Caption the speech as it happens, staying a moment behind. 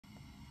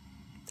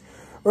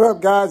What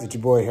up, guys? It's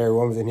your boy,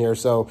 HarryWilmington here.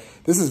 So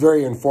this is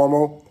very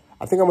informal.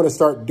 I think I'm going to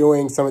start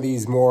doing some of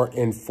these more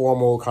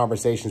informal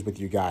conversations with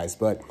you guys.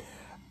 But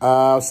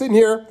sitting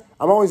here,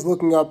 I'm always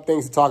looking up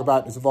things to talk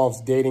about. This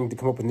involves dating, to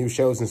come up with new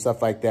shows and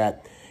stuff like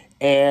that.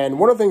 And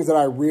one of the things that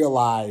I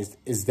realized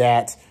is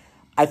that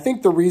I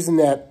think the reason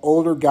that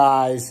older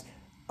guys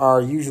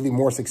are usually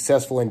more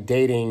successful in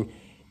dating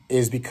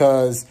is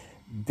because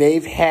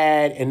they've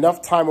had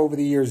enough time over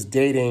the years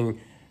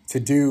dating to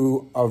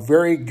do a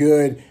very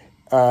good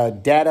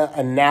data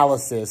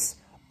analysis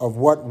of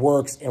what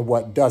works and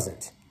what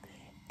doesn't.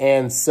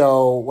 And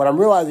so what I'm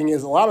realizing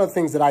is a lot of the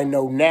things that I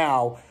know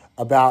now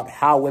about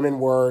how women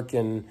work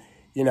and,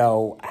 you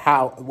know,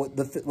 what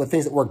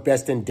things that work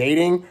best in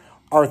dating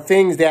are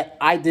things that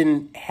I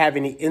didn't have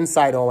any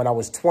insight on when I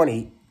was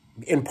 20,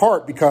 in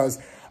part because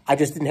I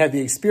just didn't have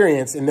the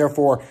experience, and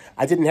therefore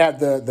I didn't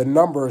have the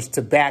numbers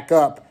to back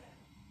up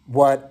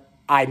what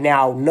I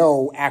now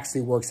know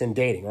actually works in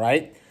dating,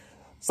 right?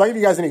 So I'll give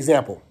you guys an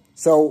example.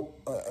 So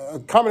a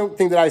common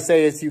thing that I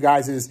say is to you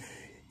guys is,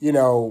 you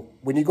know,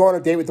 when you go on a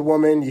date with a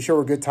woman, you show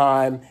her a good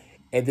time,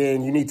 and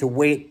then you need to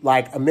wait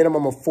like a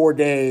minimum of 4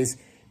 days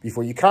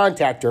before you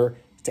contact her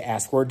to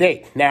ask for a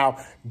date. Now,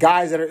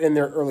 guys that are in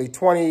their early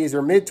 20s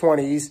or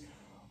mid-20s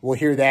will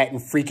hear that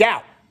and freak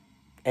out.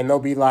 And they'll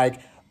be like,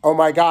 oh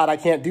my God, I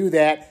can't do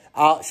that.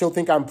 She'll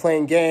think I'm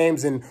playing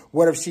games. And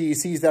what if she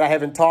sees that I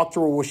haven't talked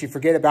to her? Will she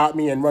forget about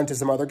me and run to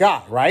some other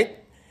guy, right?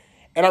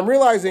 And I'm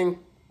realizing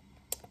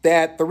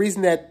that the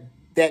reason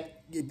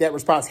that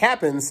response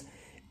happens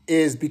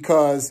is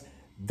because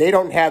they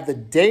don't have the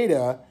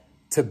data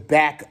to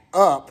back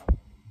up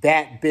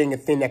that being a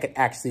thing that could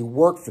actually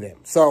work for them.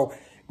 So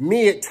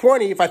me at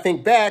 20, if I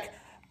think back,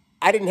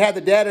 I didn't have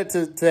the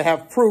data to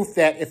have proof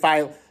that if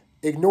I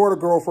ignored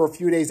a girl for a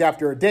few days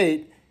after a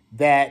date,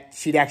 that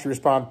she'd actually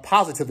respond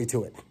positively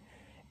to it.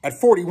 At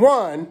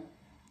 41,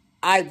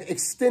 I've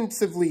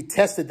extensively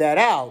tested that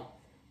out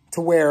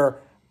to where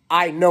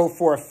I know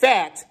for a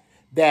fact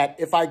that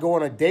if I go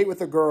on a date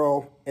with a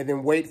girl and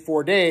then wait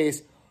 4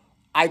 days,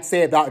 I'd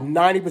say about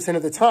 90%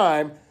 of the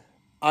time,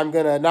 I'm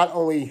going to not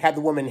only have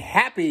the woman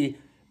happy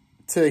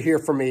to hear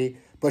from me,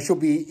 but she'll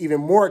be even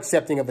more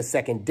accepting of a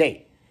second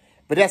date.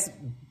 But that's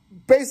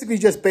basically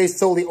just based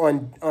solely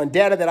on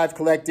data that I've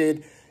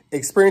collected,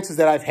 experiences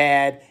that I've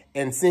had,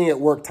 and seeing it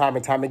work time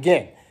and time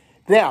again.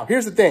 Now,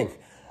 here's the thing.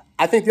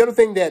 I think the other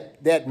thing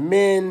that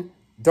men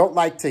don't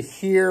like to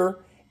hear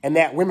and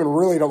that women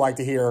really don't like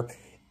to hear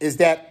is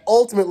that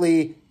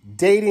ultimately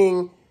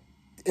dating,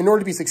 in order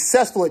to be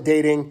successful at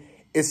dating,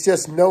 it's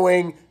just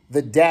knowing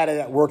the data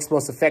that works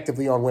most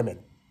effectively on women.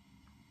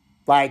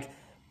 Like,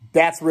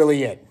 that's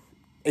really it.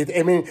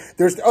 I mean,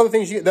 there's other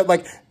things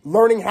like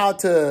learning how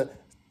to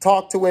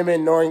talk to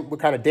women, knowing what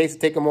kind of dates to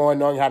take them on,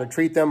 knowing how to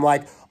treat them.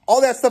 Like,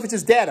 all that stuff is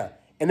just data.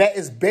 And that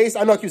is based,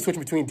 I know I keep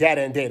switching between data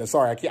and data.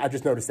 Sorry, I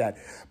just noticed that.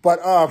 But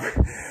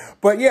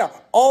yeah,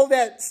 all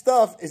that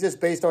stuff is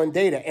just based on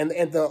data. And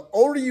the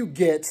older you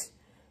get,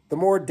 the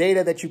more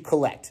data that you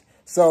collect.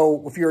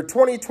 So if you're a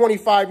 20,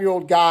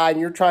 25-year-old guy and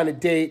you're trying to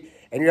date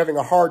and you're having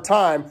a hard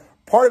time,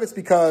 part of it's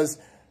because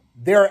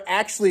there are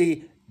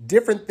actually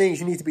different things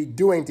you need to be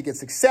doing to get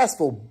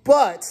successful,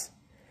 but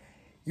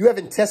you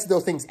haven't tested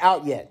those things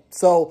out yet.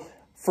 So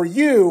for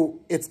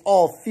you, it's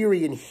all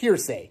theory and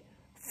hearsay.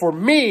 For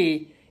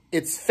me,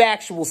 it's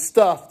factual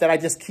stuff that I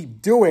just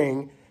keep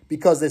doing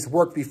because it's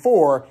worked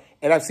before,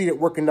 and I've seen it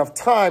work enough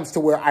times to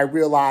where I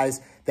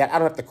realize that I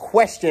don't have to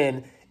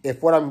question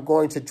if what I'm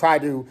going to try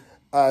to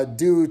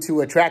do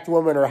to attract a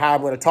woman or how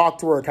I'm going to talk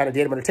to her or kind of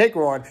date I'm going to take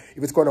her on, if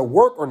it's going to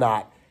work or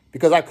not,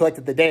 because I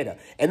collected the data.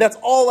 And that's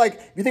all, like,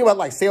 if you think about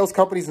like sales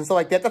companies and stuff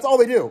like that, that's all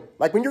they do.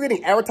 Like when you're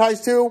getting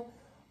advertised to,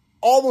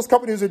 all those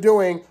companies are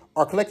doing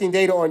are collecting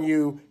data on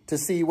you to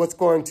see what's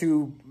going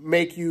to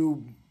make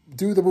you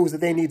do the moves that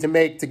they need to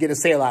make to get a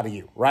sale out of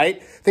you,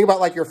 right? Think about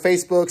like your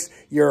Facebooks,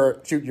 your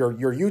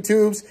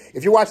YouTubes.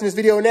 If you're watching this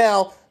video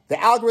now,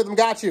 the algorithm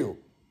got you,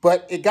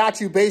 but it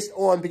got you based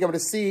on being able to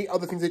see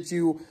other things that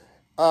you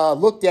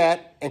looked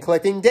at and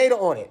collecting data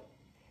on it.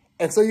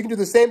 And so you can do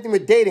the same thing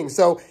with dating.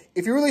 So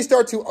if you really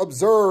start to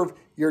observe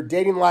your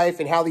dating life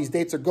and how these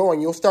dates are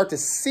going, you'll start to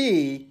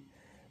see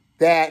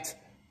that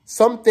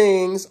some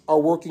things are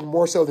working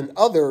more so than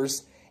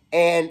others.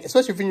 And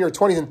especially if you're in your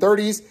 20s and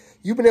 30s,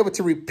 you've been able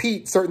to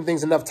repeat certain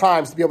things enough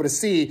times to be able to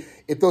see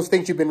if those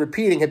things you've been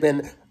repeating have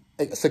been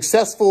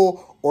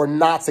successful or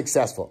not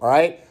successful, all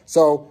right?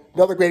 So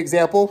another great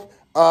example,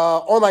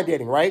 online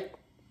dating, right?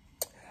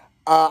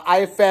 I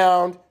have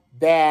found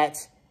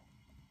that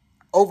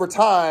over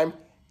time,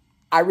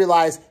 I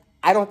realized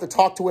I don't have to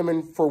talk to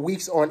women for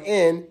weeks on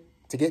end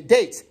to get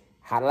dates.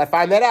 How did I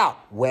find that out?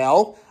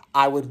 Well,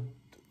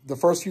 the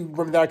first few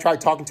women that I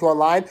tried talking to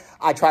online,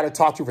 I tried to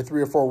talk to for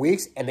 3 or 4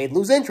 weeks and they'd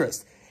lose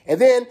interest.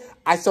 And then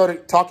I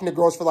started talking to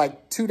girls for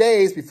like 2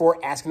 days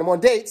before asking them on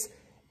dates,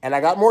 and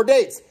I got more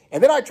dates.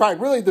 And then I tried,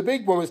 really the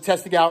big one was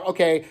testing out,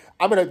 okay,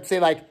 I'm going to say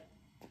like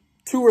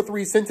 2 or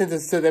 3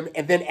 sentences to them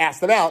and then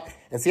ask them out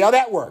and see how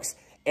that works.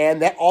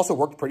 And that also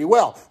worked pretty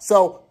well.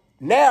 So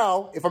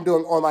now if I'm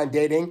doing online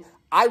dating,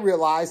 I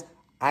realize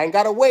I ain't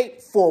got to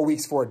wait 4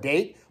 weeks for a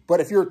date. But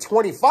if you're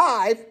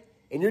 25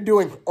 and you're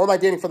doing online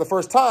dating for the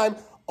first time,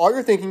 all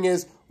you're thinking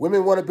is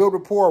women want to build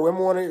rapport.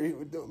 Women want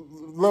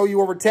to know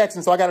you over text.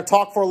 And so I got to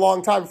talk for a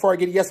long time before I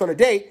get a yes on a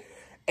date.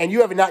 And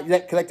you have not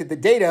yet collected the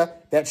data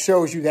that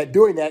shows you that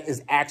doing that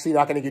is actually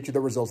not going to get you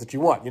the results that you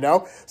want, you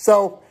know?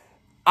 So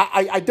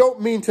I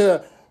don't mean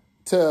to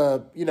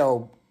you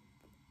know,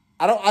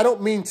 I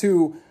don't mean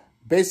to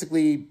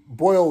basically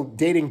boil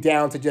dating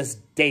down to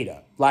just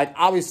data. Like,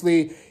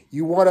 obviously,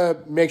 you want to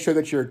make sure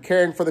that you're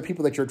caring for the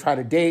people that you're trying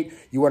to date.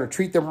 You want to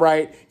treat them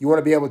right. You want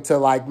to be able to,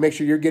 like, make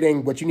sure you're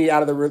getting what you need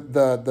out of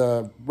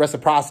the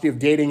reciprocity of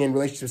dating and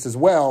relationships as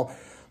well.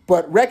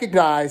 But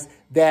recognize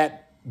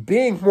that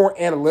being more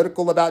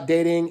analytical about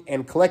dating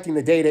and collecting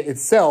the data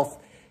itself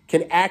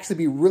can actually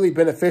be really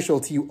beneficial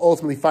to you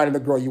ultimately finding the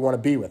girl you want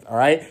to be with, all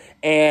right?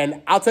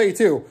 And I'll tell you,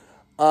 too,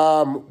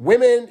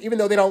 women, even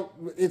though they don't,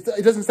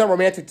 it doesn't sound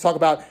romantic to talk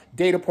about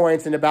data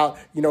points and about,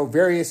 you know,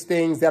 various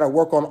things that'll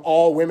work on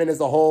all women as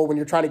a whole when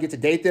you're trying to get to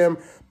date them.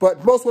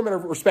 But most women are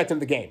respecting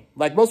the game.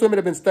 Like, most women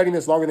have been studying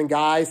this longer than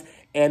guys,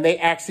 and they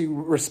actually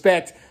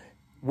respect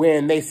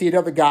when they see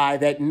another guy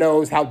that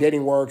knows how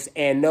dating works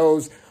and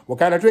knows what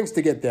kind of drinks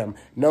to get them,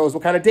 knows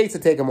what kind of dates to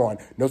take them on,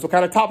 knows what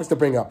kind of topics to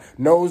bring up,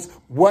 knows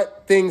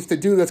what things to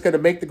do that's going to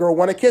make the girl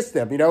want to kiss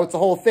them. You know, it's a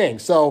whole thing.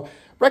 So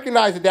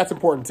recognize that that's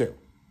important too.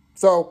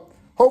 So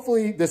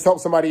hopefully this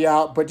helps somebody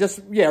out, but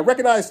just, yeah,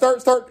 recognize,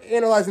 start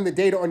analyzing the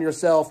data on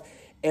yourself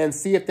and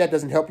see if that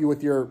doesn't help you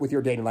with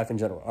your dating life in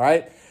general. All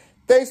right.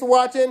 Thanks for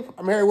watching.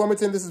 I'm Harry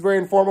Wilmington. This is very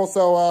informal.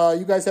 So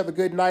you guys have a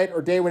good night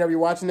or day whenever you're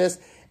watching this.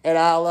 And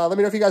I'll let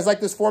me know if you guys like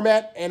this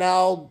format, and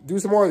I'll do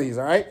some more of these.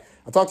 All right.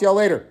 I'll talk to y'all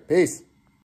later. Peace.